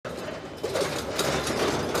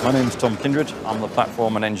My name is Tom Kindred. I'm the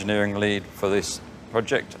platform and engineering lead for this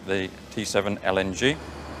project, the T7 LNG.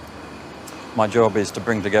 My job is to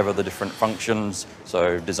bring together the different functions,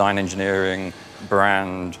 so design engineering,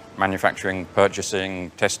 brand, manufacturing, purchasing,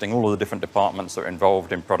 testing, all of the different departments that are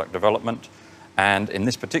involved in product development. And in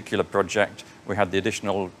this particular project, we had the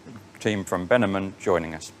additional team from Benneman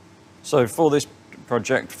joining us. So for this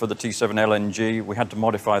project, for the T7 LNG, we had to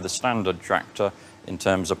modify the standard tractor in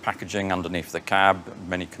terms of packaging underneath the cab,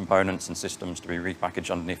 many components and systems to be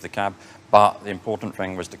repackaged underneath the cab. But the important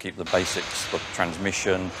thing was to keep the basics, the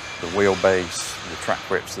transmission, the wheelbase, the track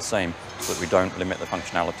grips the same, so that we don't limit the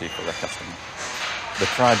functionality for the customer. The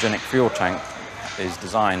cryogenic fuel tank is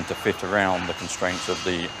designed to fit around the constraints of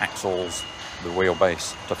the axles, the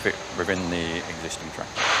wheelbase, to fit within the existing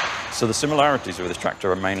tractor. So the similarities with this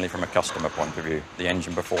tractor are mainly from a customer point of view. The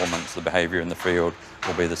engine performance, the behaviour in the field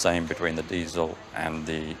will be the same between the diesel and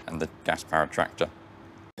the gas-powered tractor.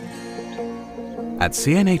 At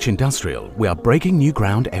CNH Industrial, we are breaking new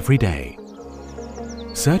ground every day,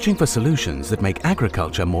 searching for solutions that make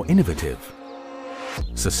agriculture more innovative,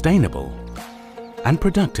 sustainable, and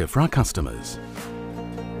productive for our customers.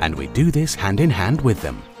 And we do this hand in hand with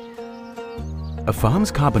them. A farm's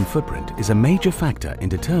carbon footprint is a major factor in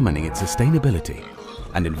determining its sustainability,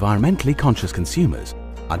 and environmentally conscious consumers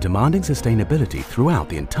are demanding sustainability throughout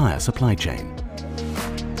the entire supply chain.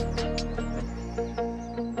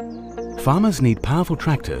 Farmers need powerful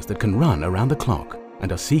tractors that can run around the clock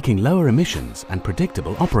and are seeking lower emissions and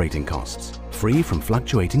predictable operating costs, free from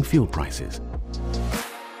fluctuating fuel prices.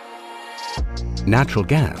 Natural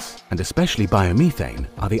gas, and especially biomethane,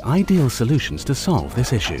 are the ideal solutions to solve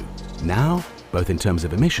this issue, now, both in terms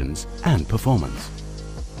of emissions and performance.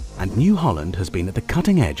 And New Holland has been at the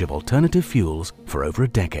cutting edge of alternative fuels for over a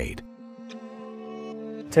decade.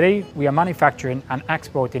 Today, we are manufacturing and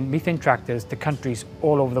exporting methane tractors to countries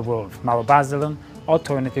all over the world from our Basildon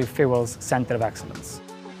Alternative Fuels Centre of Excellence.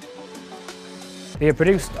 They are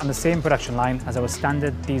produced on the same production line as our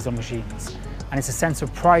standard diesel machines, and it's a sense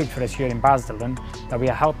of pride for us here in Basildon that we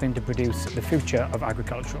are helping to produce the future of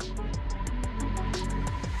agriculture.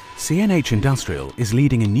 CNH Industrial is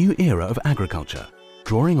leading a new era of agriculture,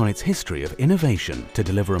 drawing on its history of innovation to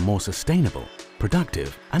deliver a more sustainable,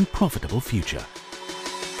 productive and profitable future.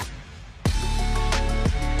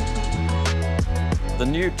 The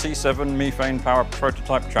new T7 Methane Power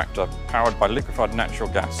prototype tractor, powered by liquefied natural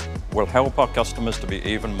gas, will help our customers to be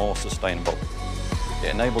even more sustainable.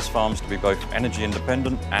 It enables farms to be both energy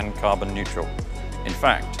independent and carbon neutral. In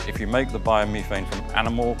fact, if you make the biomethane from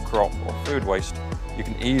animal, crop or food waste, you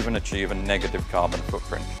can even achieve a negative carbon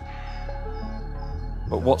footprint.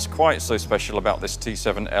 But what's quite so special about this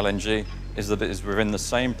T7 LNG is that it is within the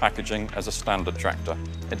same packaging as a standard tractor.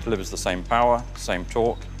 It delivers the same power, same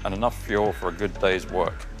torque, and enough fuel for a good day's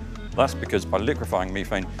work. That's because by liquefying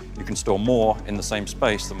methane, you can store more in the same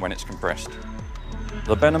space than when it's compressed.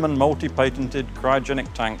 The Benneman multi-patented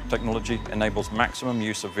cryogenic tank technology enables maximum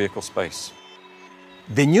use of vehicle space.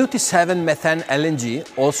 The new T7 Methane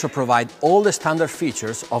LNG also provides all the standard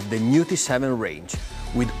features of the new T7 range,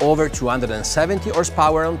 with over 270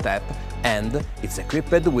 horsepower on tap, and it's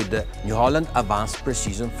equipped with the New Holland Advanced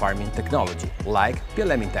Precision Farming technology, like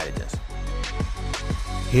PLM Intelligence.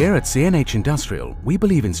 Here at CNH Industrial, we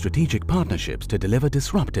believe in strategic partnerships to deliver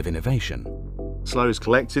disruptive innovation. Slurry is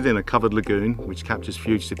collected in a covered lagoon which captures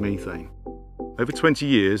fugitive methane. Over 20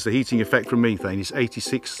 years, the heating effect from methane is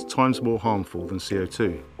 86 times more harmful than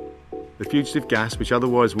CO2. The fugitive gas, which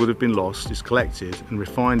otherwise would have been lost, is collected and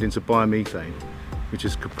refined into biomethane, which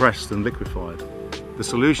is compressed and liquefied. The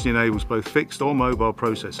solution enables both fixed or mobile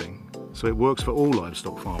processing, so it works for all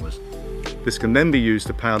livestock farmers. This can then be used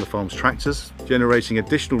to power the farm's tractors, generating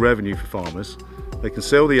additional revenue for farmers. They can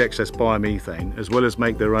sell the excess biomethane as well as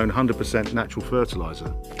make their own 100% natural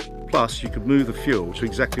fertiliser. Plus, you could move the fuel to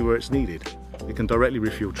exactly where it's needed. It can directly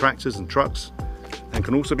refuel tractors and trucks, and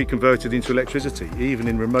can also be converted into electricity, even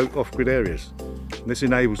in remote off-grid areas. And this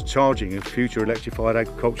enables charging of future electrified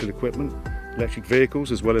agricultural equipment, electric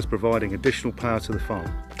vehicles, as well as providing additional power to the farm.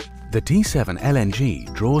 The T7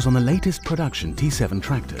 LNG draws on the latest production T7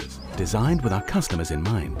 tractors, designed with our customers in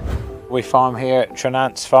mind. We farm here at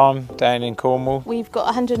Trenance Farm down in Cornwall. We've got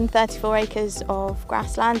 134 acres of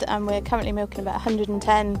grassland and we're currently milking about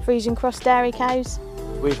 110 Friesian cross dairy cows.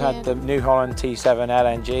 We've had the New Holland T7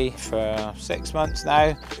 LNG for 6 months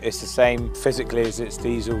now. It's the same physically as its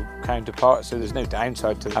diesel counterpart, so there's no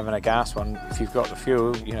downside to having a gas one. If you've got the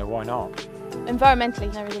fuel, you know, why not?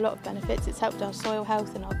 Environmentally, there is a lot of benefits. It's helped our soil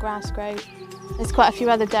health and our grass growth. There's quite a few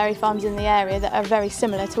other dairy farms in the area that are very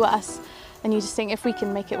similar to us, and you just think if we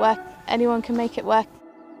can make it work, anyone can make it work.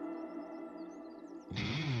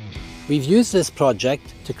 We've used this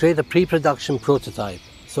project to create a pre-production prototype.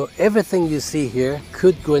 So everything you see here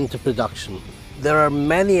could go into production. There are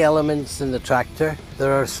many elements in the tractor that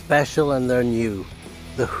are special and they're new.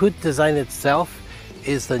 The hood design itself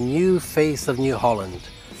is the new face of New Holland.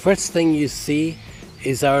 First thing you see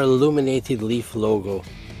is our illuminated leaf logo.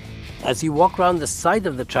 As you walk around the side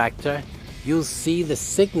of the tractor, you'll see the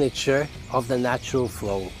signature of the natural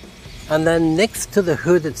flow. And then next to the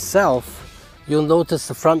hood itself, you'll notice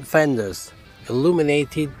the front fenders,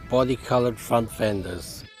 illuminated body-colored front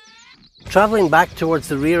fenders. Traveling back towards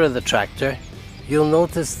the rear of the tractor, you'll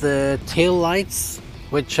notice the tail lights,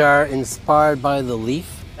 which are inspired by the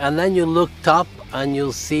leaf. And then you look up and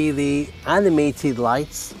you'll see the animated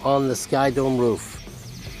lights on the sky dome roof.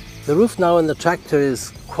 The roof now in the tractor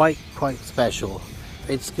is quite special.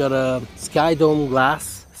 It's got a sky dome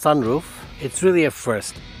glass sunroof. It's really a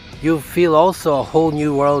first. You'll feel also a whole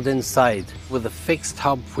new world inside with a fixed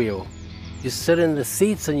hub wheel. You sit in the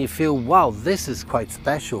seats and you feel, wow, this is quite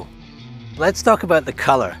special. Let's talk about the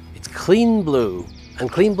color. It's clean blue.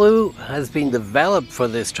 And clean blue has been developed for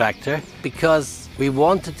this tractor because we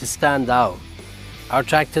want it to stand out. Our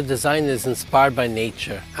tractor design is inspired by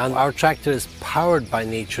nature, and our tractor is powered by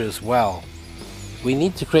nature as well. We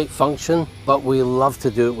need to create function, but we love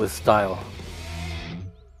to do it with style.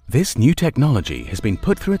 This new technology has been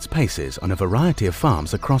put through its paces on a variety of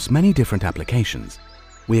farms across many different applications.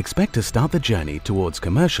 We expect to start the journey towards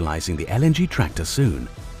commercializing the LNG tractor soon,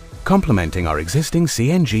 complementing our existing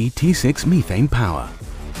CNG T6 Methane Power.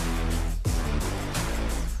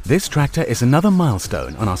 This tractor is another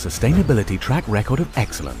milestone on our sustainability track record of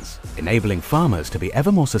excellence, enabling farmers to be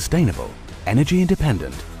ever more sustainable, energy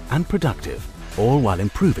independent and productive, all while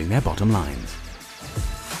improving their bottom lines.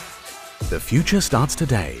 The future starts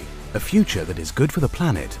today, a future that is good for the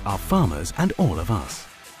planet, our farmers and all of us.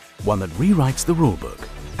 One that rewrites the rulebook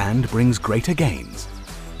and brings greater gains,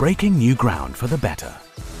 breaking new ground for the better.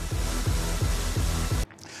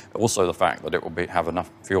 Also the fact that it will have enough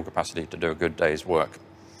fuel capacity to do a good day's work.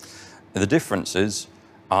 The differences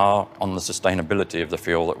are on the sustainability of the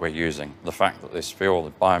fuel that we're using. The fact that this fuel,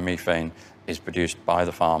 the biomethane, is produced by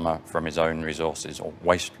the farmer from his own resources or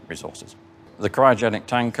waste resources. The cryogenic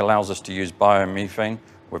tank allows us to use biomethane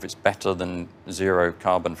with its better than zero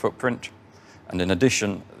carbon footprint. And in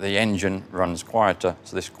addition, the engine runs quieter,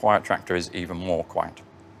 so this quiet tractor is even more quiet.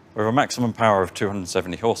 With a maximum power of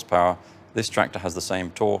 270 horsepower, this tractor has the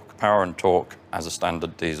same power and torque as a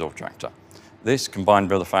standard diesel tractor. This,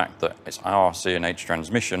 combined with the fact that it's our C&H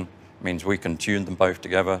transmission, means we can tune them both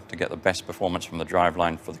together to get the best performance from the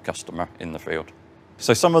driveline for the customer in the field.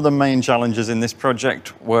 So some of the main challenges in this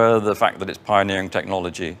project were the fact that it's pioneering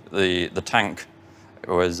technology. The tank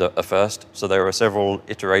was a first, so there were several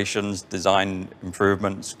iterations, design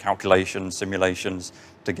improvements, calculations, simulations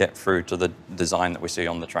to get through to the design that we see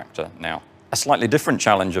on the tractor now. A slightly different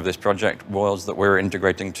challenge of this project was that we're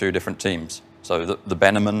integrating two different teams. So the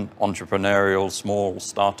Benneman entrepreneurial small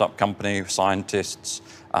startup company, scientists,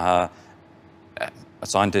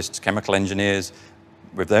 chemical engineers,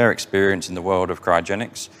 with their experience in the world of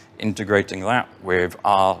cryogenics, integrating that with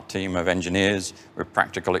our team of engineers with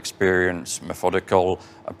practical experience, methodical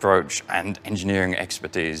approach, and engineering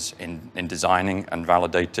expertise in designing and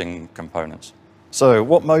validating components. So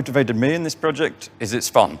what motivated me in this project is it's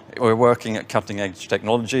fun. We're working at cutting edge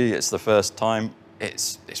technology. It's the first time.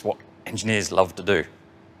 It's what engineers love to do.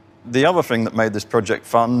 The other thing that made this project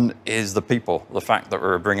fun is the people. The fact that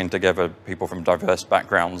we're bringing together people from diverse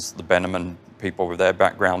backgrounds, the Benneman people with their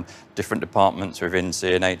background, different departments within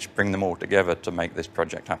C&H, bring them all together to make this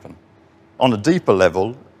project happen. On a deeper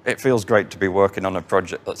level, it feels great to be working on a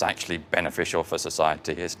project that's actually beneficial for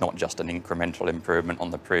society. It's not just an incremental improvement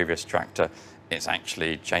on the previous tractor. It's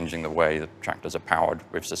actually changing the way that tractors are powered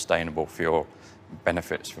with sustainable fuel,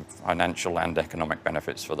 benefits, financial and economic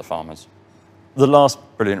benefits for the farmers. The last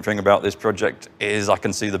brilliant thing about this project is I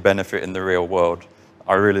can see the benefit in the real world.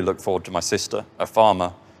 I really look forward to my sister, a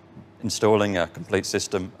farmer, installing a complete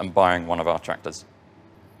system and buying one of our tractors.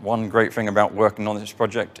 One great thing about working on this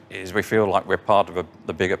project is we feel like we're part of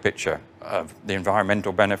the bigger picture of the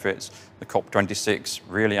environmental benefits, the COP26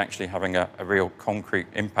 really actually having a real concrete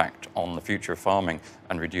impact on the future of farming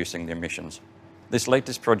and reducing the emissions. This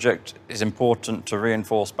latest project is important to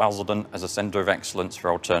reinforce Basildon as a centre of excellence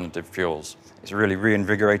for alternative fuels. It's really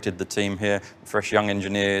reinvigorated the team here, fresh young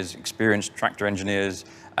engineers, experienced tractor engineers,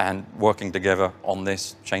 and working together on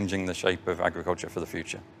this, changing the shape of agriculture for the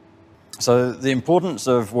future. So the importance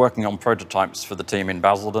of working on prototypes for the team in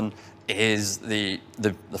Basildon is the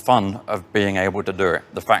fun of being able to do it.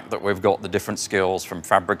 The fact that we've got the different skills from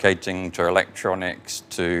fabricating to electronics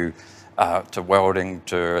to to welding,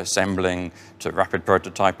 to assembling, to rapid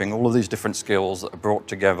prototyping, all of these different skills that are brought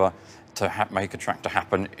together to make a tractor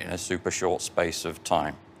happen in a super short space of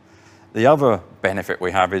time. The other benefit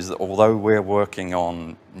we have is that although we're working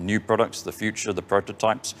on new products, the future, the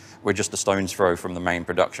prototypes, we're just a stone's throw from the main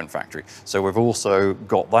production factory. So we've also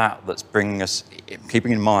got that's bringing us,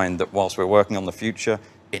 keeping in mind that whilst we're working on the future,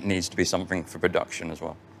 it needs to be something for production as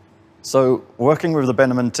well. So working with the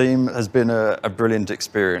Benneman team has been a brilliant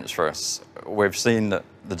experience for us. We've seen that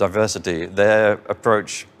the diversity, their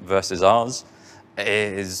approach versus ours,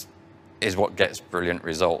 is what gets brilliant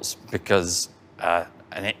results, because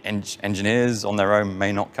engineers on their own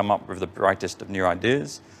may not come up with the brightest of new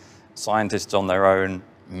ideas. Scientists on their own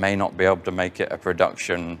may not be able to make it a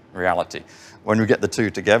production reality. When we get the two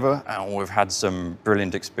together, we've had some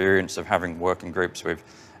brilliant experience of having working groups with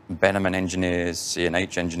Benneman engineers,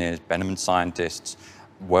 CNH engineers, Benneman scientists,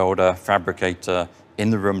 welder, fabricator, in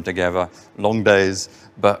the room together, long days,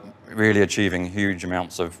 but really achieving huge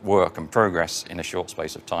amounts of work and progress in a short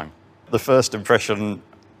space of time. The first impression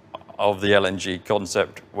of the LNG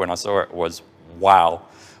concept when I saw it was wow.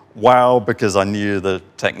 Wow, because I knew the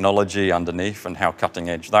technology underneath and how cutting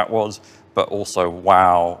edge that was, but also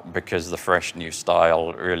wow, because the fresh new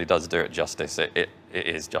style really does do it justice. It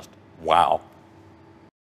is just wow.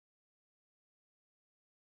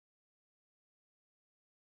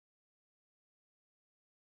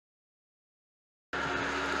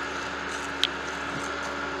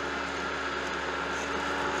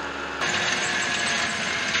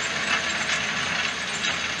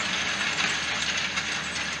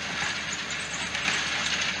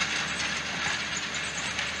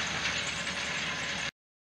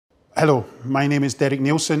 Hello, my name is Derek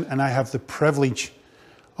Nielsen and I have the privilege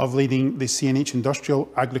of leading the CNH Industrial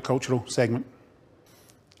Agricultural segment.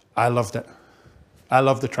 I loved it. I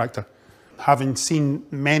love the tractor. Having seen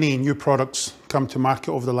many new products come to market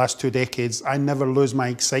over the last 2 decades, I never lose my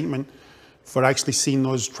excitement for actually seeing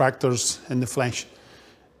those tractors in the flesh.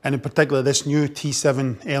 And in particular, this new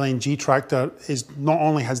T7 LNG tractor not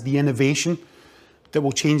only has the innovation that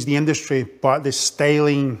will change the industry, but the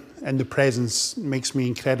styling and the presence makes me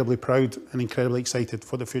incredibly proud and incredibly excited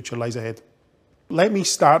for the future lies ahead. Let me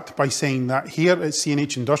start by saying that here at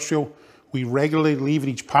CNH Industrial, we regularly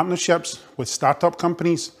leverage partnerships with startup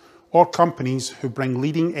companies or companies who bring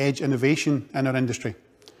leading edge innovation in our industry.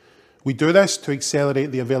 We do this to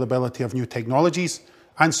accelerate the availability of new technologies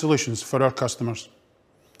and solutions for our customers.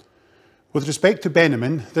 With respect to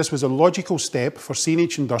Benneman, this was a logical step for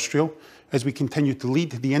CNH Industrial as we continue to lead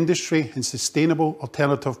the industry in sustainable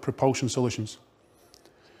alternative propulsion solutions.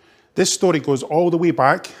 This story goes all the way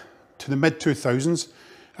back to the mid-2000s,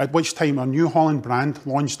 at which time our New Holland brand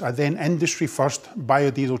launched a then industry-first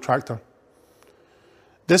biodiesel tractor.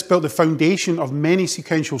 This built the foundation of many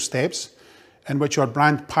sequential steps in which our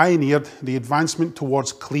brand pioneered the advancement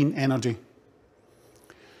towards clean energy.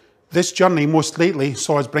 This journey most lately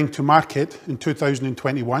saw us bring to market in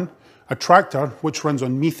 2021 a tractor which runs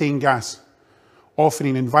on methane gas,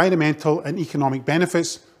 offering environmental and economic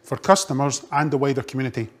benefits for customers and the wider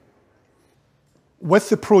community. With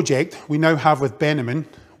the project we now have with Benneman,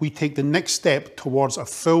 we take the next step towards a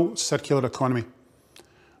full circular economy,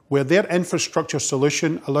 where their infrastructure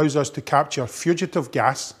solution allows us to capture fugitive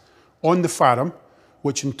gas on the farm,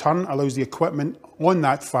 which in turn allows the equipment on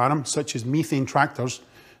that farm, such as methane tractors,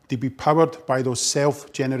 to be powered by those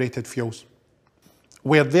self-generated fuels.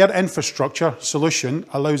 Where their infrastructure solution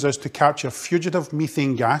allows us to capture fugitive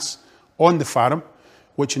methane gas on the farm,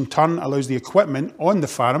 which in turn allows the equipment on the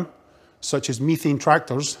farm, such as methane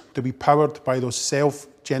tractors, to be powered by those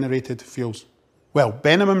self-generated fuels. Well,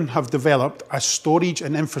 Benneman have developed a storage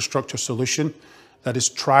and infrastructure solution that is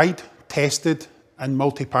tried, tested, and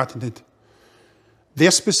multi-patented.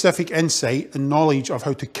 Their specific insight and knowledge of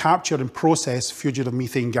how to capture and process fugitive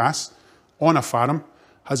methane gas on a farm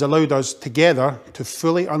has allowed us together to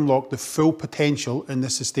fully unlock the full potential in the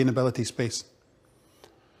sustainability space.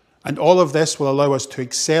 And all of this will allow us to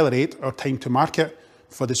accelerate our time to market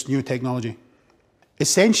for this new technology.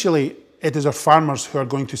 Essentially, it is our farmers who are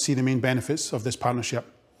going to see the main benefits of this partnership.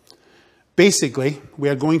 Basically, we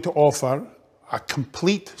are going to offer a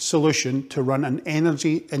complete solution to run an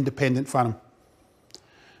energy-independent farm.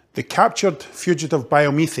 The captured fugitive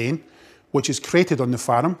biomethane, which is created on the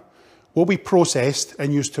farm, will be processed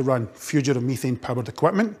and used to run fugitive methane-powered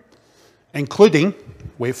equipment, including,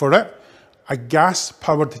 wait for it, a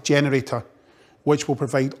gas-powered generator, which will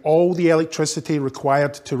provide all the electricity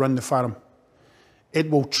required to run the farm. It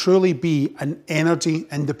will truly be an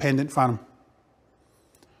energy-independent farm.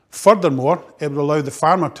 Furthermore, it will allow the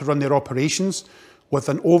farmer to run their operations with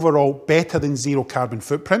an overall better than zero carbon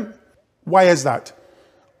footprint. Why is that?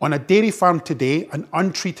 On a dairy farm today, an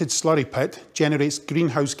untreated slurry pit generates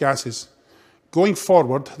greenhouse gases. Going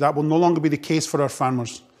forward, that will no longer be the case for our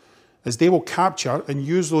farmers, as they will capture and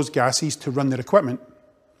use those gases to run their equipment,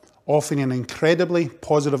 offering an incredibly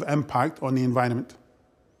positive impact on the environment.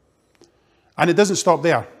 And it doesn't stop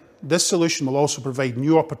there. This solution will also provide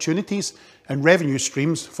new opportunities and revenue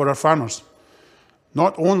streams for our farmers.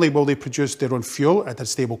 Not only will they produce their own fuel at a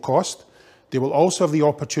stable cost, they will also have the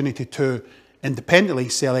opportunity to independently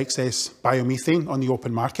sell excess biomethane on the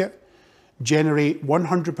open market, generate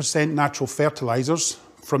 100% natural fertilisers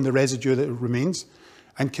from the residue that remains,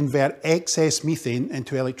 and convert excess methane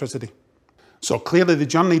into electricity. So clearly the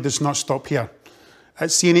journey does not stop here. At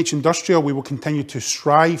CNH Industrial, we will continue to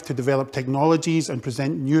strive to develop technologies and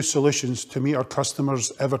present new solutions to meet our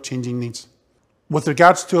customers' ever-changing needs. With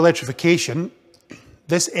regards to electrification,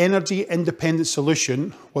 this energy-independent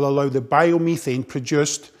solution will allow the biomethane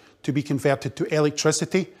produced to be converted to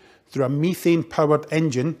electricity through a methane-powered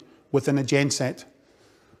engine within a genset.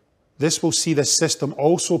 This will see this system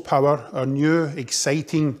also power our new,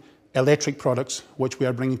 exciting electric products, which we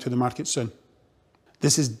are bringing to the market soon.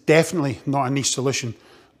 This is definitely not a niche solution,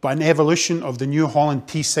 but an evolution of the new Holland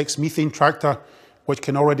T6 Methane tractor, which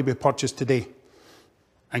can already be purchased today,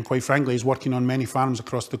 and quite frankly is working on many farms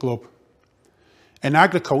across the globe. In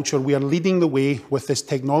agriculture, we are leading the way with this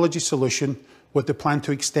technology solution with the plan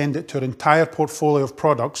to extend it to our entire portfolio of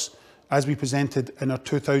products as we presented in our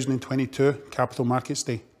 2022 Capital Markets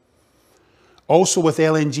Day. Also with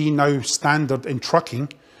LNG now standard in trucking,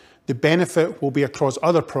 the benefit will be across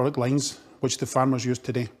other product lines which the farmers use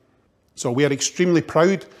today. So we are extremely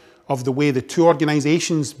proud of the way the two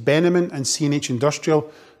organisations, Bennamann and CNH Industrial,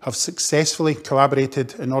 have successfully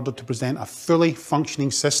collaborated in order to present a fully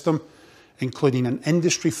functioning system, including an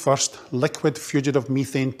industry-first liquid fugitive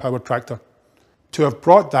methane power tractor. To have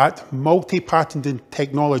brought that multi-patented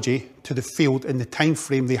technology to the field in the time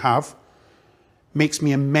frame they have makes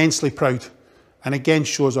me immensely proud, and again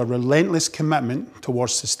shows our relentless commitment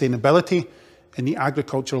towards sustainability in the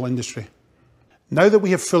agricultural industry. Now that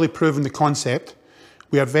we have fully proven the concept,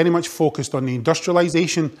 we are very much focused on the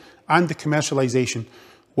industrialisation and the commercialisation,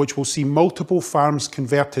 which will see multiple farms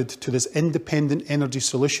converted to this independent energy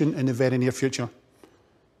solution in the very near future.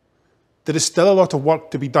 There is still a lot of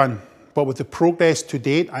work to be done, but with the progress to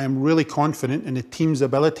date, I am really confident in the team's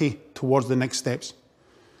ability towards the next steps.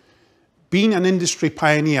 Being an industry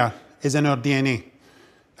pioneer is in our DNA.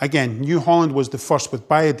 Again, New Holland was the first with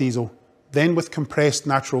biodiesel, then with compressed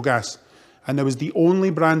natural gas, and it was the only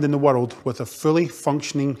brand in the world with a fully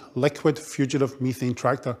functioning liquid fugitive methane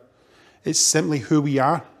tractor. It's simply who we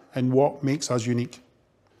are and what makes us unique.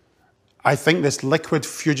 I think this liquid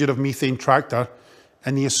fugitive methane tractor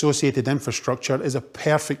and the associated infrastructure is a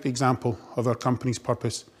perfect example of our company's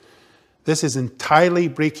purpose. This is entirely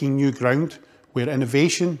breaking new ground where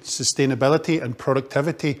innovation, sustainability and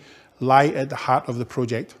productivity lie at the heart of the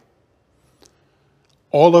project.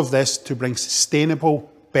 All of this to bring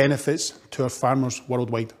sustainable benefits to our farmers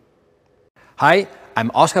worldwide. Hi,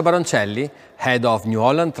 I'm Oscar Baroncelli, Head of New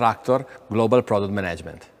Holland Tractor Global Product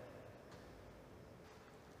Management.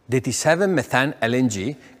 The T7 Methane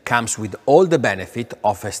LNG comes with all the benefit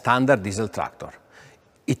of a standard diesel tractor.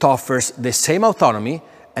 It offers the same autonomy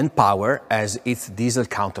and power as its diesel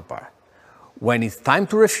counterpart. When it's time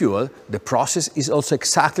to refuel, the process is also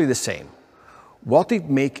exactly the same. What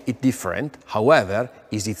makes it different, however,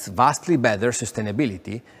 is its vastly better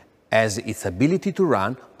sustainability as its ability to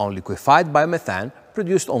run on liquefied biomethane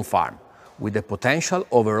produced on farm, with a potential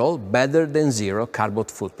overall better than zero carbon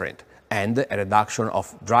footprint and a reduction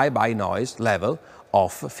of drive-by noise level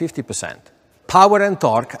of 50%. Power and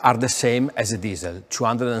torque are the same as a diesel,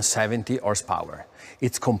 270 horsepower.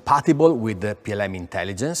 It's compatible with the PLM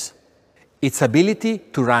intelligence. Its ability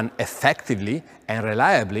to run effectively and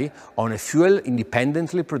reliably on a fuel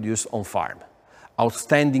independently produced on farm.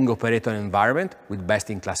 Outstanding operator environment with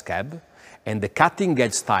best-in-class cab, and the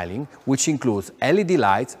cutting-edge styling, which includes LED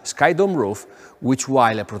lights, sky dome roof, which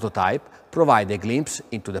while a prototype, provide a glimpse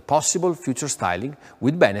into the possible future styling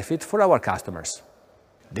with benefit for our customers.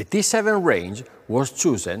 The T7 range was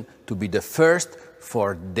chosen to be the first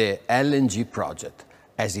for the LNG project,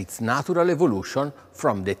 as its natural evolution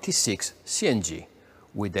from the T6 CNG,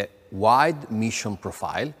 with a wide mission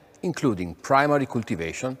profile, including primary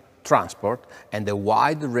cultivation, transport, and a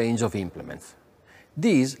wide range of implements.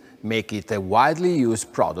 These make it a widely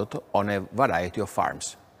used product on a variety of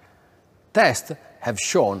farms. Tests have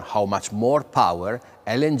shown how much more power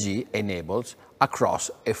LNG enables across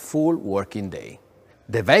a full working day.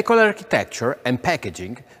 The vehicle architecture and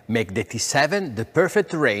packaging make the T7 the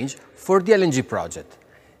perfect range for the LNG project.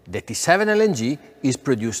 The T7 LNG is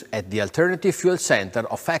produced at the Alternative Fuel Center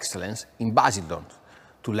of Excellence in Basildon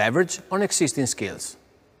to leverage on existing skills.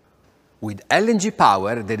 With LNG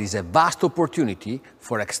power, there is a vast opportunity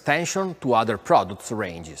for extension to other product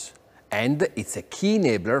ranges, and it's a key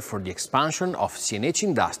enabler for the expansion of CNH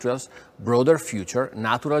Industrial's broader future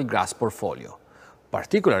natural gas portfolio,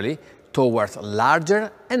 particularly towards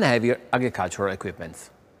larger and heavier agricultural equipment.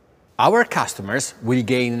 Our customers will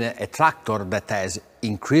gain a tractor that has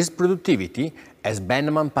increased productivity as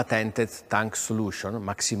Bennamann patented tank solution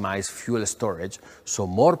maximize fuel storage, so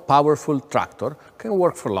more powerful tractor can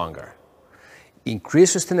work for longer.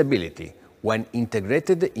 Increased sustainability when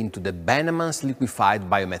integrated into the Bennamann's liquefied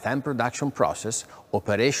biomethane production process,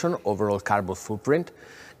 operation overall carbon footprint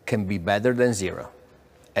can be better than zero,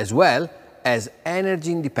 as well as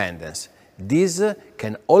energy independence. This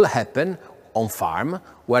can all happen on farm,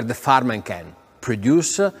 where the farmer can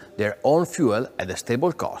produce their own fuel at a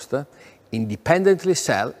stable cost, independently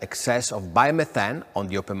sell excess of biomethane on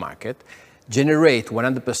the open market, generate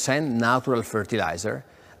 100% natural fertilizer,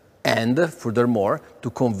 and furthermore, to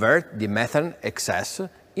convert the methane excess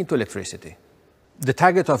into electricity. The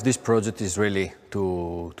target of this project is really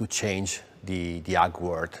to change the ag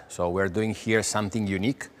world. So we're doing here something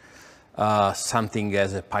unique, something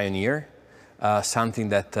as a pioneer, something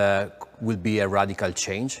that will be a radical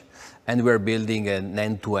change. And we're building an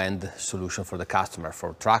end-to-end solution for the customer,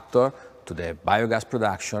 from tractor to the biogas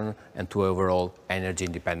production and to overall energy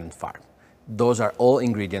independent farm. Those are all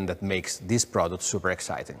ingredients that makes this product super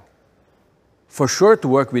exciting. For sure, to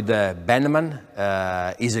work with Bennamann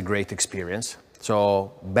is a great experience.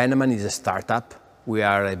 So Bennamann is a startup. We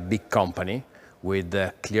are a big company with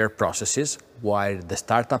clear processes, while the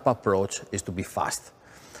startup approach is to be fast.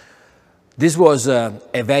 This was a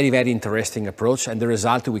very, very interesting approach, and the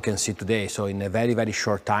result we can see today. So in a very, very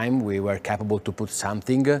short time, we were capable to put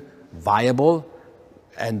something viable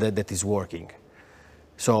and that is working.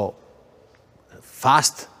 So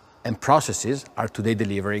fast and processes are today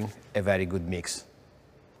delivering a very good mix.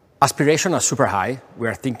 Aspirations are super high. We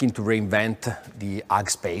are thinking to reinvent the ag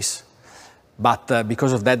space, but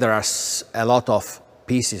because of that, there are a lot of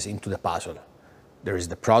pieces into the puzzle. There is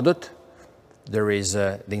the product, there is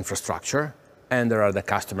the infrastructure, and there are the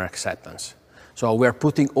customer acceptance. So we're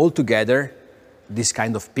putting all together these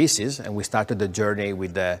kind of pieces, and we started the journey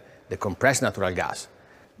with the compressed natural gas.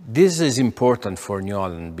 This is important for New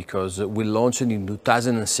Holland because we launched in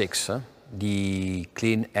 2006 the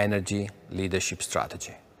Clean Energy Leadership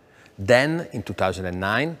Strategy. Then in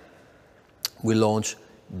 2009, we launched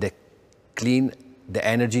the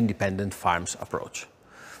Energy Independent Farms approach.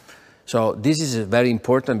 So this is very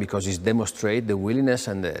important because it demonstrates the willingness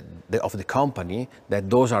and of the company that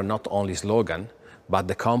those are not only slogans, but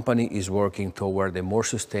the company is working toward a more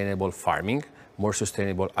sustainable farming, more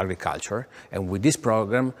sustainable agriculture, and with this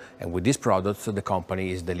program and with these products, the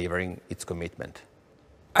company is delivering its commitment.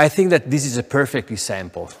 I think that this is a perfect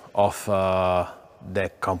example of the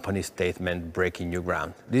company statement breaking new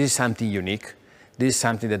ground. This is something unique. This is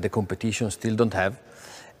something that the competition still don't have,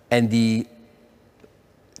 and the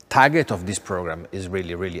target of this program is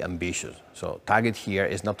really, really ambitious. So target here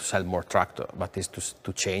is not to sell more tractor, but is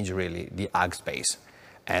to change really the ag space.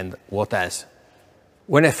 And what else?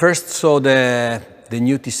 When I first saw the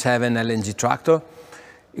new T7 LNG tractor,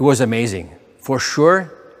 it was amazing. For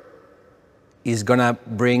sure, it's gonna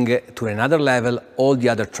bring to another level all the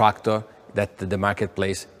other tractor that the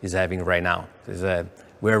marketplace is having right now.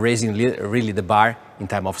 We're raising really the bar in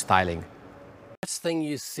terms of styling. First thing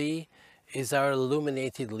you see is our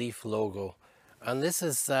illuminated leaf logo. And this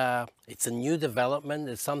is, it's a new development.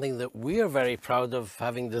 It's something that we are very proud of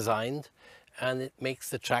having designed, and it makes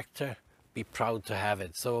the tractor be proud to have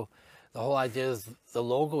it. So the whole idea is the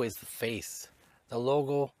logo is the face. The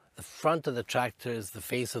logo, the front of the tractor is the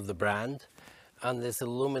face of the brand, and this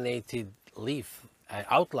illuminated leaf,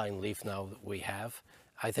 outline leaf now that we have,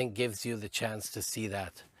 I think gives you the chance to see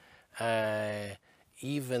that.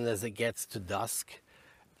 Even as it gets to dusk,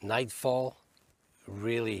 nightfall,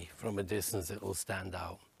 really from a distance it will stand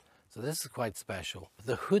out. So this is quite special.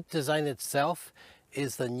 The hood design itself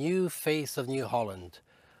is the new face of New Holland.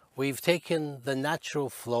 We've taken the natural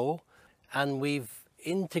flow and we've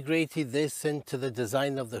integrated this into the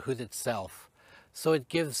design of the hood itself. So it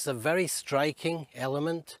gives a very striking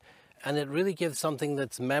element, and it really gives something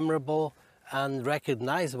that's memorable and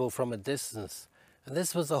recognizable from a distance. And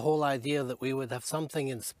this was the whole idea, that we would have something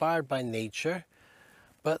inspired by nature,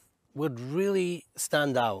 but would really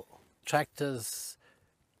stand out. Tractors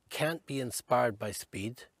can't be inspired by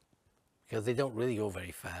speed because they don't really go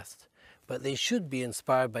very fast, but they should be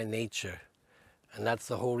inspired by nature. And that's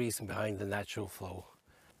the whole reason behind the natural flow.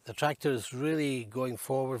 The tractor is really going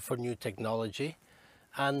forward for new technology,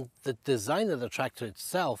 and the design of the tractor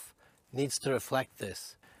itself needs to reflect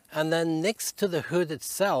this. And then next to the hood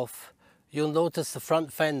itself, you'll notice the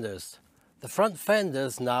front fenders. The front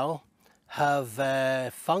fenders now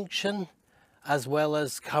have function as well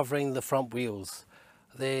as covering the front wheels.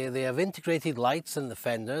 They have integrated lights in the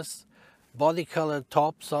fenders, body colored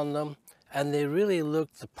tops on them, and they really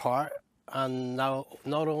look the part, and now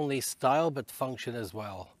not only style but function as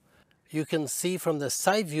well. You can see from the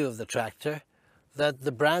side view of the tractor that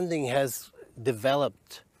the branding has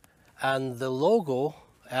developed, and the logo,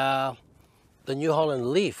 the New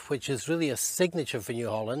Holland leaf, which is really a signature for New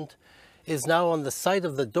Holland, is now on the side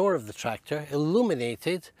of the door of the tractor,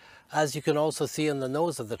 illuminated, as you can also see on the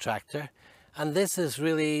nose of the tractor. And this has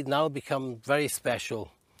really now become very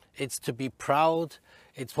special. It's to be proud.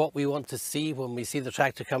 It's what we want to see when we see the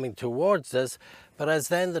tractor coming towards us. But as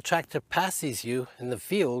then the tractor passes you in the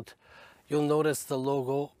field, you'll notice the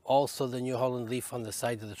logo, also the New Holland leaf on the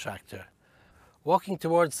side of the tractor. Walking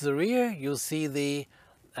towards the rear, you'll see the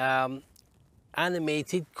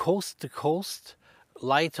animated coast-to-coast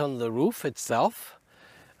light on the roof itself.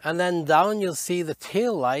 And then down you'll see the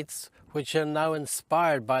tail lights, which are now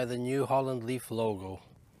inspired by the New Holland leaf logo.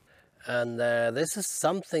 And this is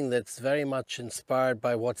something that's very much inspired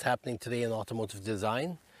by what's happening today in automotive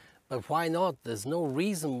design. But why not? There's no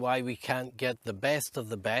reason why we can't get the best of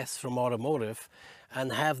the best from automotive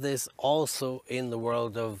and have this also in the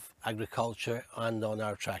world of agriculture and on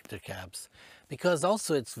our tractor cabs. Because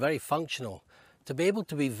also it's very functional. To be able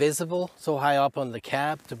to be visible so high up on the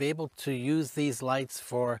cab, to be able to use these lights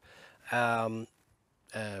for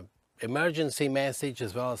emergency message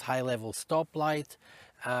as well as high-level stoplight,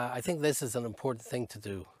 I think this is an important thing to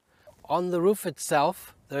do. On the roof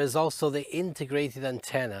itself, there is also the integrated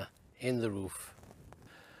antenna in the roof.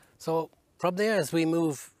 So from there, as we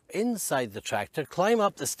move inside the tractor, climb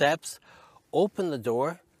up the steps, open the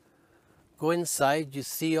door, go inside, you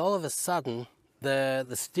see all of a sudden the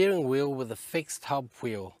steering wheel with a fixed hub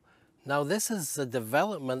wheel. Now this is a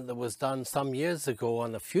development that was done some years ago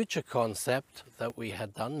on a future concept that we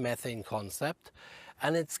had done, methane concept,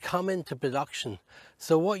 and it's come into production.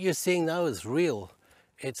 So what you're seeing now is real.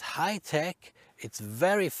 It's high-tech, it's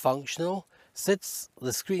very functional,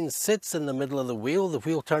 the screen sits in the middle of the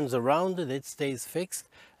wheel turns around and it stays fixed,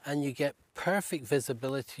 and you get perfect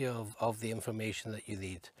visibility of the information that you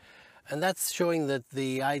need. And that's showing that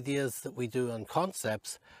the ideas that we do on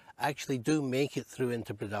concepts actually do make it through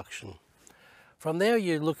into production. From there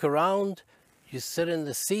you look around, you sit in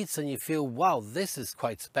the seats and you feel, wow, this is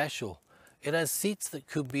quite special. It has seats that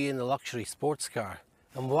could be in a luxury sports car.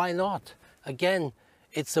 And why not? Again,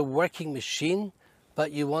 it's a working machine,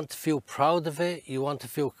 but you want to feel proud of it, you want to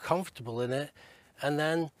feel comfortable in it, and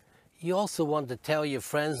then you also want to tell your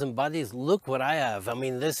friends and buddies, look what I have. I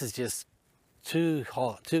mean, this is just too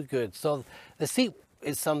hot, too good. So the seat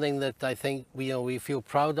is something that I think we feel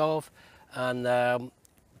proud of, and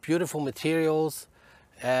beautiful materials,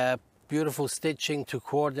 beautiful stitching to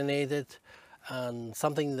coordinate it, and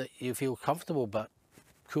something that you feel comfortable but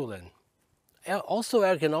cool in. Also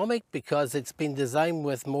ergonomic, because it's been designed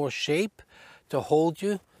with more shape to hold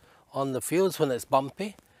you on the fields when it's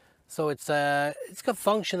bumpy. So it's got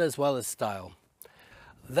function as well as style.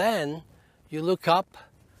 Then you look up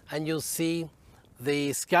and you'll see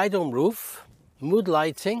the sky dome roof, mood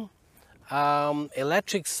lighting,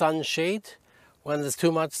 electric sunshade. When there's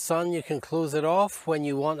too much sun, you can close it off. When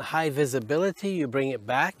you want high visibility, you bring it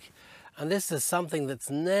back. And this is something that's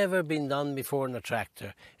never been done before in a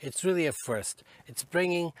tractor. It's really a first. It's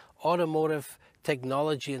bringing automotive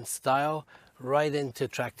technology and style right into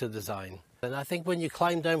tractor design. And I think when you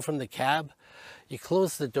climb down from the cab, you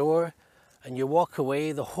close the door and you walk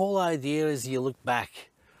away, the whole idea is you look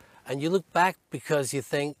back. And you look back because you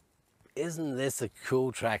think, isn't this a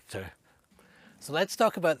cool tractor? So let's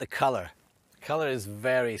talk about the color. The color is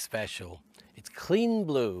very special. It's clean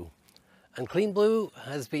blue. And clean blue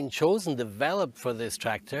has been chosen, developed for this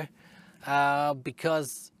tractor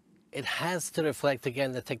because it has to reflect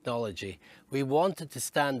again the technology. We want it to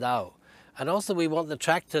stand out. And also we want the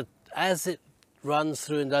tractor, as it runs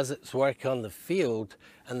through and does its work on the field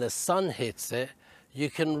and the sun hits it, you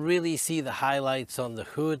can really see the highlights on the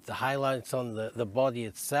hood, the highlights on the body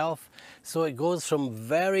itself. So it goes from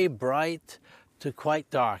very bright to quite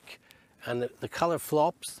dark, and the color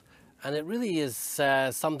flops, and it really is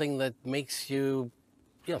something that makes you,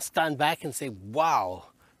 stand back and say, wow,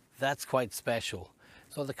 that's quite special.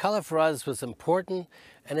 So the color for us was important,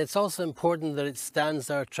 and it's also important that it stands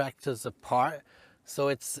our tractors apart. So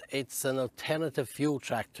it's an alternative fuel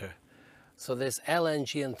tractor. So this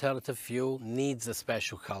LNG alternative fuel needs a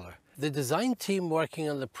special color. The design team working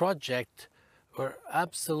on the project were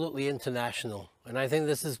absolutely international, and I think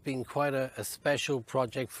this has been quite a special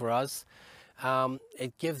project for us.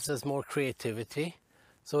 It gives us more creativity.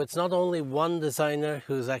 So it's not only one designer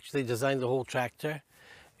who's actually designed the whole tractor,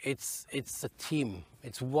 it's a team,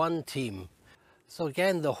 it's one team. So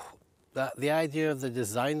again, the idea of the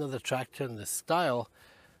design of the tractor and the style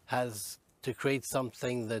has to create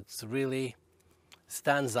something that's really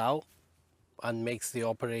stands out and makes the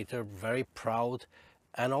operator very proud,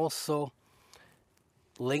 and also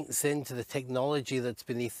links into the technology that's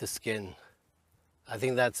beneath the skin. I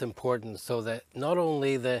think that's important, so that not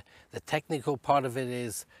only the technical part of it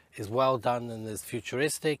is well done and is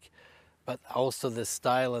futuristic, but also the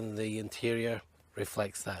style and the interior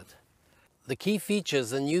reflects that. The key features,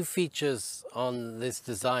 the new features on this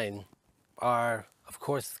design are, of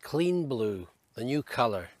course, clean blue, the new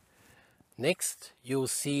color. Next, you'll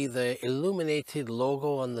see the illuminated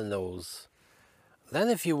logo on the nose. Then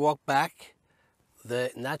if you walk back,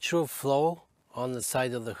 the natural flow on the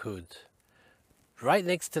side of the hood. Right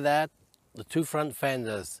next to that, the two front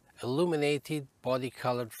fenders, illuminated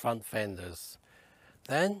body-colored front fenders.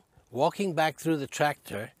 Then, walking back through the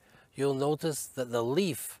tractor, you'll notice that the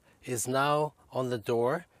leaf is now on the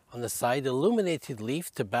door, on the side, illuminated leaf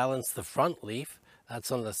to balance the front leaf.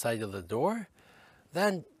 That's on the side of the door.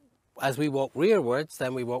 Then, as we walk rearwards,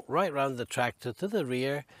 then we walk right around the tractor to the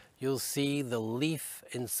rear, you'll see the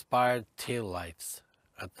leaf-inspired tail lights.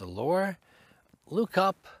 At the lower, look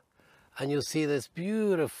up, and you'll see this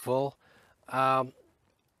beautiful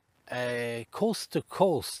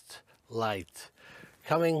coast-to-coast light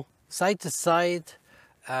coming side to side,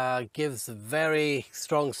 gives a very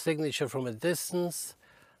strong signature from a distance.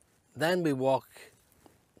 Then we walk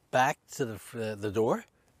back to the door,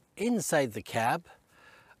 inside the cab,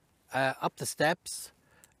 up the steps,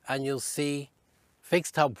 and you'll see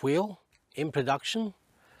fixed hub wheel in production,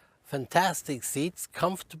 fantastic seats,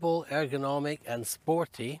 comfortable, ergonomic and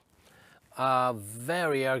sporty,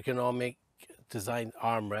 very ergonomic designed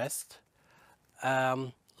armrest.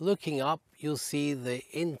 Looking up, you'll see the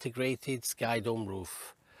integrated sky dome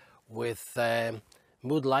roof with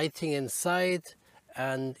mood lighting inside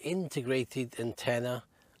and integrated antenna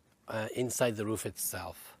inside the roof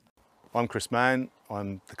itself. I'm Chris Mann,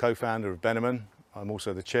 I'm the co-founder of Benneman. I'm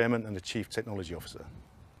also the chairman and the chief technology officer.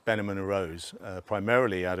 Benneman arose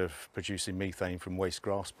primarily out of producing methane from waste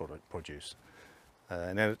grass produce.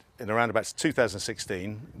 And then in around about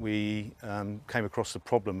 2016, we came across the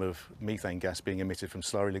problem of methane gas being emitted from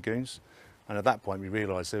slurry lagoons. And at that point, we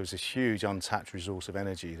realized there was this huge untapped resource of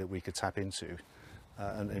energy that we could tap into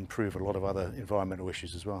and improve a lot of other environmental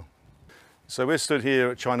issues as well. So we're stood here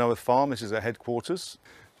at Chinoworth Farm. This is our headquarters.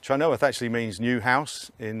 Chinoworth actually means new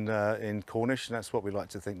house in Cornish, and that's what we like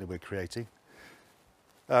to think that we're creating.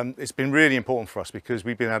 It's been really important for us because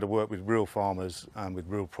we've been able to work with real farmers with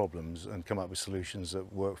real problems and come up with solutions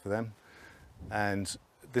that work for them. And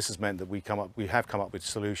this has meant that we have come up with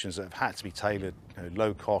solutions that have had to be tailored,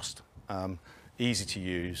 low cost, easy to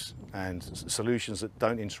use, and solutions that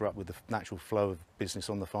don't interrupt with the natural flow of business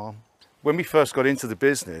on the farm. When we first got into the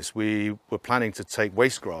business, we were planning to take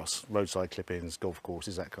waste grass, roadside clippings, golf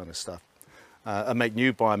courses, that kind of stuff, and make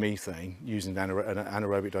new biomethane using an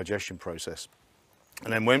anaerobic digestion process.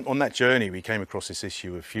 And then on that journey, we came across this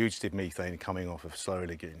issue of fugitive methane coming off of slurry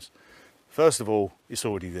lagoons. First of all, it's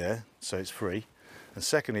already there, so it's free. And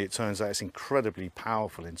secondly, it turns out it's incredibly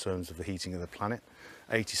powerful in terms of the heating of the planet,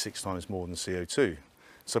 86 times more than CO2.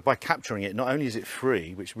 So by capturing it, not only is it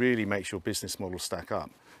free, which really makes your business model stack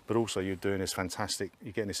up, but also you're getting this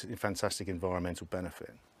fantastic environmental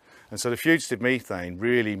benefit. And so the fugitive methane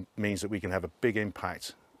really means that we can have a big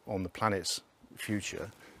impact on the planet's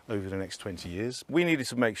future over the next 20 years. We needed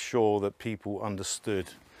to make sure that people understood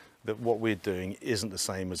that what we're doing isn't the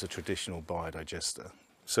same as a traditional biodigester.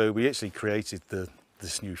 So we actually created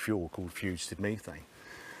this new fuel called fugitive methane.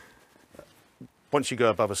 Once you go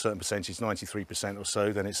above a certain percentage, 93% or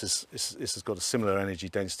so, then this has got a similar energy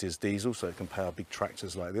density as diesel, so it can power big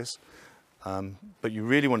tractors like this. But you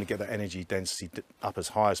really want to get that energy density up as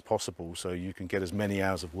high as possible so you can get as many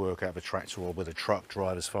hours of work out of a tractor or with a truck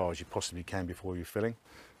drive as far as you possibly can before you're filling.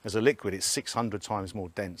 As a liquid, it's 600 times more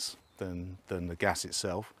dense than the gas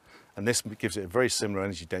itself. And this gives it a very similar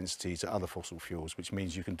energy density to other fossil fuels, which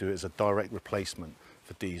means you can do it as a direct replacement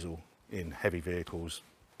for diesel in heavy vehicles,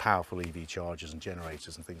 powerful EV chargers and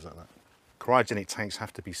generators and things like that. Cryogenic tanks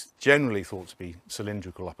have to be generally thought to be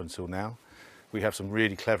cylindrical up until now. We have some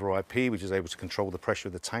really clever IP which is able to control the pressure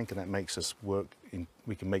of the tank, and that makes us work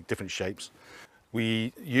we can make different shapes.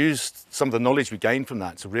 We used some of the knowledge we gained from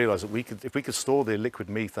that to realise that if we could store the liquid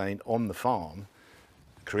methane on the farm,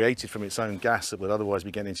 created from its own gas that would otherwise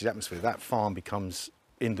be getting into the atmosphere, that farm becomes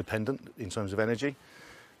independent in terms of energy,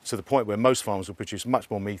 to the point where most farms will produce much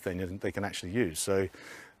more methane than they can actually use. So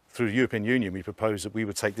through the European Union, we proposed that we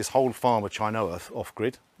would take this whole farm of Chinoa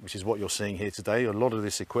off-grid, which is what you're seeing here today. A lot of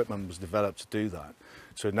this equipment was developed to do that,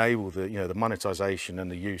 to enable the monetisation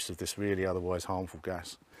and the use of this really otherwise harmful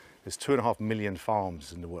gas. There's 2.5 million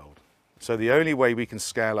farms in the world. So the only way we can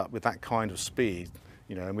scale up with that kind of speed,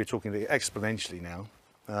 and we're talking exponentially now,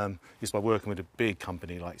 is by working with a big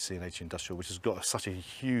company like CNH Industrial, which has got such a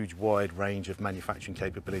huge, wide range of manufacturing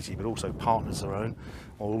capability, but also partners their own,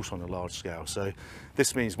 or also on a large scale. So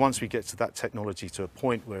this means once we get to that technology to a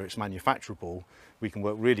point where it's manufacturable, we can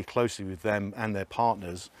work really closely with them and their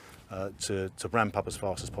partners to ramp up as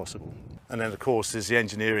fast as possible. And then of course there's the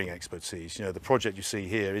engineering expertise. The project you see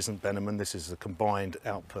here isn't Bennamann. This is the combined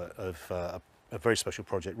output of a very special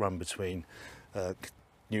project run between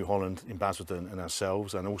New Holland in Basildon and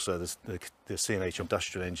ourselves, and also the CNH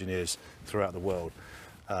industrial engineers throughout the world.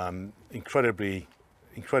 Incredibly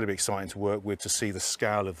exciting to work with, to see the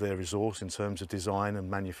scale of their resource in terms of design and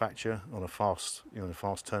manufacture on a fast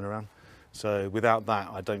turnaround. So without that,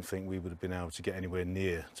 I don't think we would have been able to get anywhere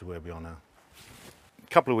near to where we are now. A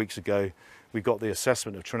couple of weeks ago, we got the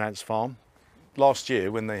assessment of Trinant's farm. Last year,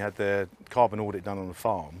 when they had their carbon audit done on the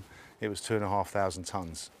farm, it was 2,500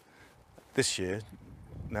 tonnes. This year,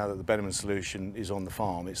 now that the Bennamann solution is on the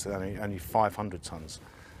farm, it's only 500 tonnes.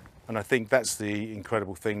 And I think that's the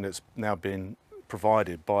incredible thing that's now been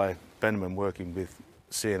provided by Bennamann working with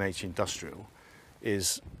CNH Industrial,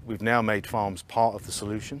 is we've now made farms part of the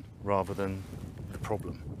solution rather than the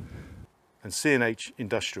problem. And CNH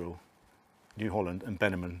Industrial, New Holland and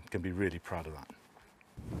Bennamann can be really proud of that.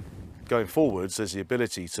 Going forwards, there's the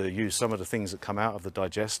ability to use some of the things that come out of the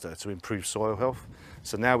digester to improve soil health.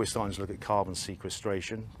 So now we're starting to look at carbon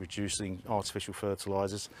sequestration, reducing artificial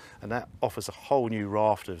fertilisers, and that offers a whole new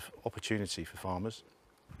raft of opportunity for farmers.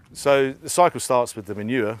 So the cycle starts with the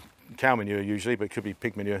manure, cow manure usually, but it could be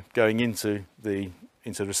pig manure, going into the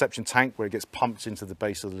reception tank where it gets pumped into the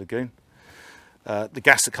base of the lagoon. The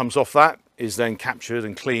gas that comes off that is then captured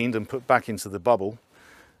and cleaned and put back into the bubble.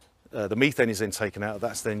 The methane is then taken out,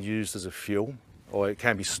 that's then used as a fuel, or it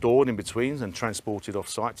can be stored in between and transported off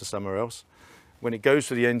site to somewhere else. When it goes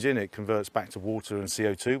to the engine, it converts back to water and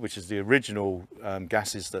CO2, which is the original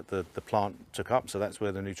gases that the plant took up, so that's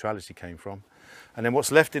where the neutrality came from. And then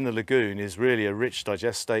what's left in the lagoon is really a rich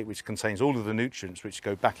digest state which contains all of the nutrients which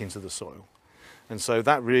go back into the soil. And so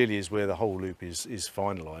that really is where the whole loop is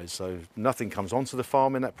finalised. So nothing comes onto the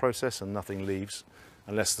farm in that process and nothing leaves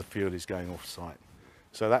unless the fuel is going off site.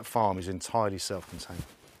 So that farm is entirely self-contained.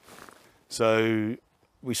 So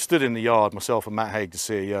we stood in the yard, myself and Matt Haig, the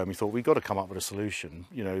CEO, and we thought we've got to come up with a solution,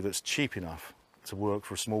 that's cheap enough to work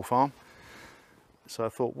for a small farm. So I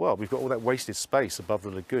thought, well, we've got all that wasted space above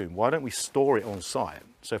the lagoon. Why don't we store it on site?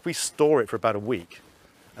 So if we store it for about a week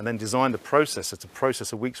and then design the processor to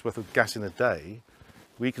process a week's worth of gas in a day,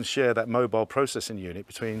 we can share that mobile processing unit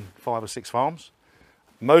between 5 or 6 farms.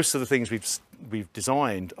 Most of the things we've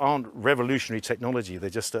designed aren't revolutionary technology. They're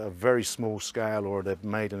just at a very small scale, or they're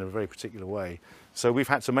made in a very particular way. So we've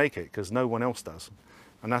had to make it because no one else does.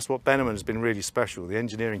 And that's what Bennamann has been really special. The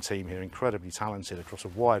engineering team here are incredibly talented across a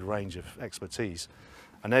wide range of expertise.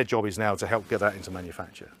 And their job is now to help get that into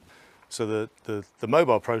manufacture. So the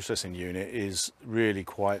mobile processing unit is really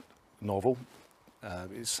quite novel.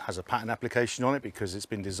 It has a patent application on it because it's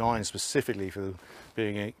been designed specifically for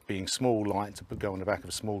being small, light, to go on the back of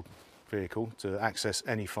a small vehicle to access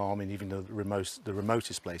any farm in even the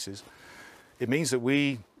remotest places. It means that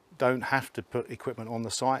we don't have to put equipment on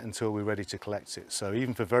the site until we're ready to collect it. So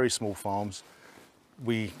even for very small farms,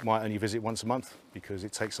 we might only visit once a month because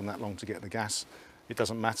it takes them that long to get the gas. It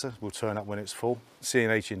doesn't matter, we'll turn up when it's full.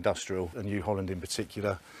 CNH Industrial and New Holland in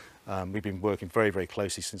particular, we've been working very, very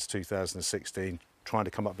closely since 2016, trying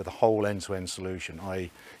to come up with a whole end-to-end solution,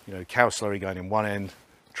 i.e., cow slurry going in one end,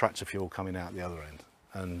 tractor fuel coming out the other end.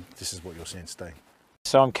 And this is what you're seeing today.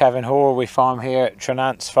 So I'm Kevin Hoare, we farm here at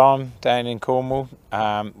Trinant's farm down in Cornwall.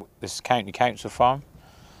 This is County Council farm.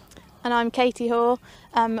 And I'm Katie Hoare.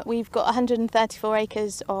 We've got 134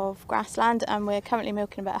 acres of grassland and we're currently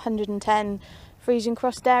milking about 110 Friesian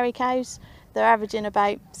cross dairy cows. They're averaging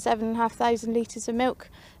about 7,500 litres of milk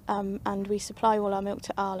and we supply all our milk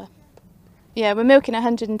to Arla. Yeah, we're milking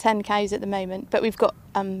 110 cows at the moment, but we've got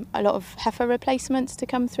a lot of heifer replacements to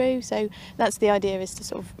come through, so that's the idea, is to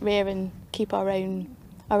sort of rear and keep our own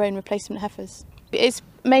replacement heifers. It's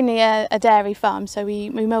mainly a dairy farm, so we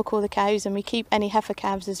milk all the cows and we keep any heifer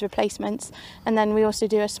calves as replacements, and then we also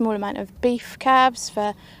do a small amount of beef calves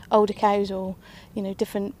for older cows, or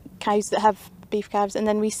different cows that have beef calves, and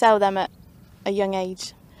then we sell them at a young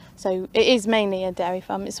age. So it is mainly a dairy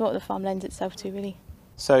farm. It's what the farm lends itself to, really.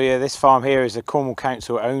 So yeah, this farm here is a Cornwall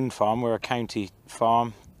Council owned farm. We're a county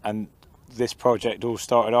farm, and this project all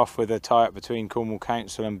started off with a tie-up between Cornwall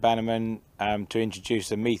Council and Bennaman to introduce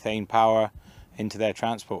the methane power into their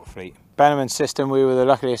transport fleet. Bennaman's system, we were the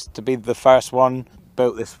luckiest to be the first one,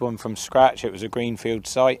 built this one from scratch. It was a greenfield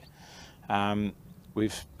site.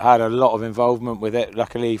 We've had a lot of involvement with it.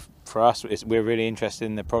 Luckily for us, we're really interested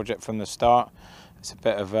in the project from the start. It's a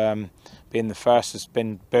bit of being the first that's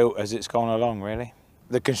been built as it's gone along, really.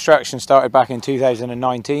 The construction started back in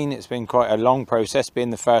 2019. It's been quite a long process being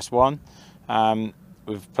the first one,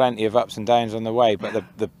 with plenty of ups and downs on the way, but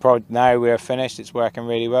now we're finished. It's working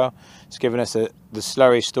really well. It's given us the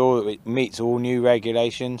slurry store that meets all new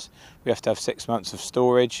regulations. We have to have 6 months of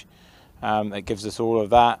storage. It gives us all of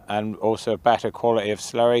that, and also a better quality of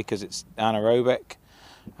slurry because it's anaerobic.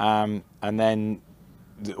 And then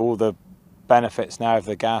all the benefits now of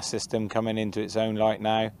the gas system coming into its own light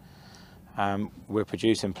now. We're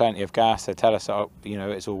producing plenty of gas. They tell us,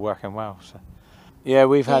 it's all working well. So. Yeah,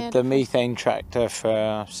 we've had the methane tractor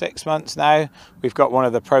for 6 months now. We've got one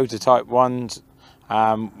of the prototype ones.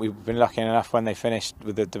 We've been lucky enough when they finished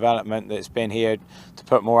with the development that it's been here to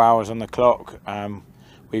put more hours on the clock.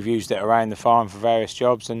 We've used it around the farm for various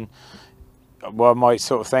jobs, and well, my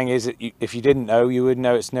sort of thing is that if you didn't know, you would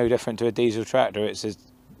know it's no different to a diesel tractor.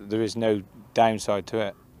 There is no downside to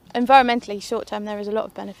it. Environmentally, short term, there is a lot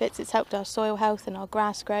of benefits. It's helped our soil health and our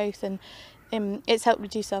grass growth, and it's helped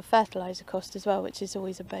reduce our fertiliser cost as well, which is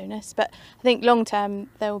always a bonus. But I think long term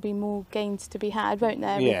there will be more gains to be had, won't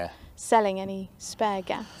there? Yeah. With selling any spare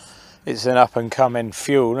gas. It's an up and coming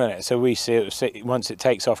fuel, isn't it? So we see it once it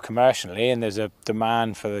takes off commercially, and there's a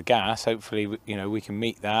demand for the gas. Hopefully, we can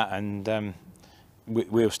meet that, and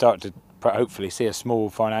we'll start to hopefully see a small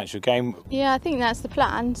financial gain. Yeah, I think that's the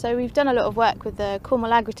plan. So we've done a lot of work with the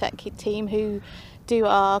Holland Agriculture team, who do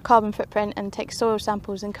our carbon footprint and take soil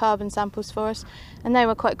samples and carbon samples for us, and they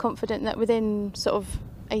were quite confident that within sort of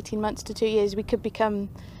 18 months to 2 years we could become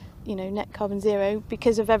net carbon zero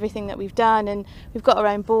because of everything that we've done. And we've got our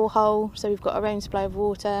own borehole, so we've got our own supply of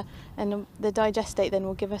water, and the digestate then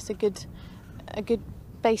will give us a good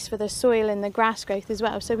base for the soil and the grass growth as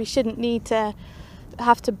well. So we shouldn't need to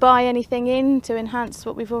have to buy anything in to enhance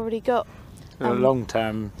what we've already got. Long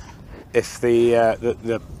term, if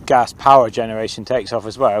the gas power generation takes off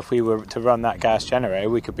as well, if we were to run that gas generator,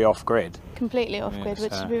 we could be off grid. Completely off grid,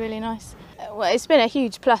 which would be really nice. Well, it's been a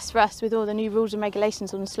huge plus for us with all the new rules and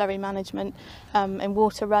regulations on slurry management and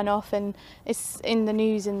water runoff, and it's in the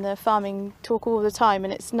news and the farming talk all the time,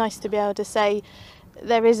 and it's nice to be able to say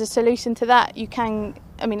there is a solution to that.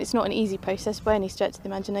 It's not an easy process by any stretch of the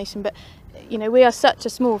imagination, but we are such a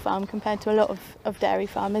small farm compared to a lot of dairy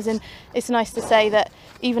farmers, and it's nice to say that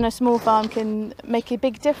even a small farm can make a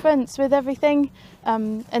big difference with everything,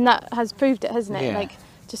 and that has proved it, hasn't it?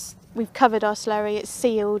 Yeah. We've covered our slurry, it's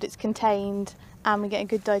sealed, it's contained, and we get a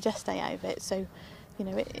good digestate out of it. So,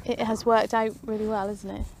 it has worked out really well,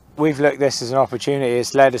 hasn't it? We've looked at this as an opportunity.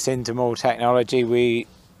 It's led us into more technology.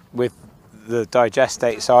 With the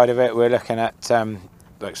digestate side of it, we're looking at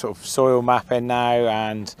sort of soil mapping now,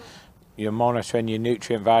 and you're monitoring your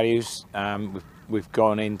nutrient values. We've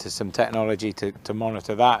gone into some technology to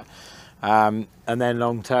monitor that. And then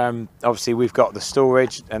long term, obviously we've got the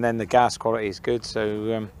storage, and then the gas quality is good.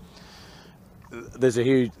 So there's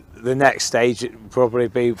the next stage probably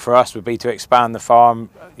would be to expand the farm,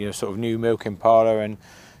 sort of new milking parlour, and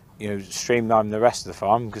streamline the rest of the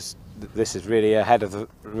farm, because this is really ahead of the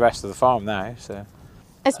rest of the farm now. So.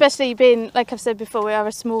 Especially being, like I've said before, we are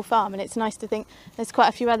a small farm, and it's nice to think there's quite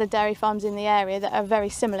a few other dairy farms in the area that are very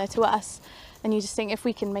similar to us, and you just think if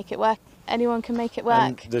we can make it work, anyone can make it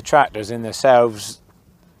work. And the tractors in themselves,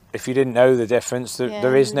 if you didn't know the difference,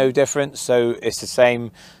 there is no difference. So it's the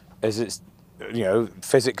same as it's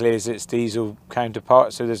physically as its diesel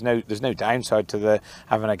counterpart. So there's no downside to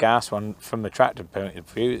having a gas one from the tractor point of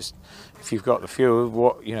view. If you've got the fuel,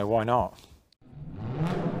 why not?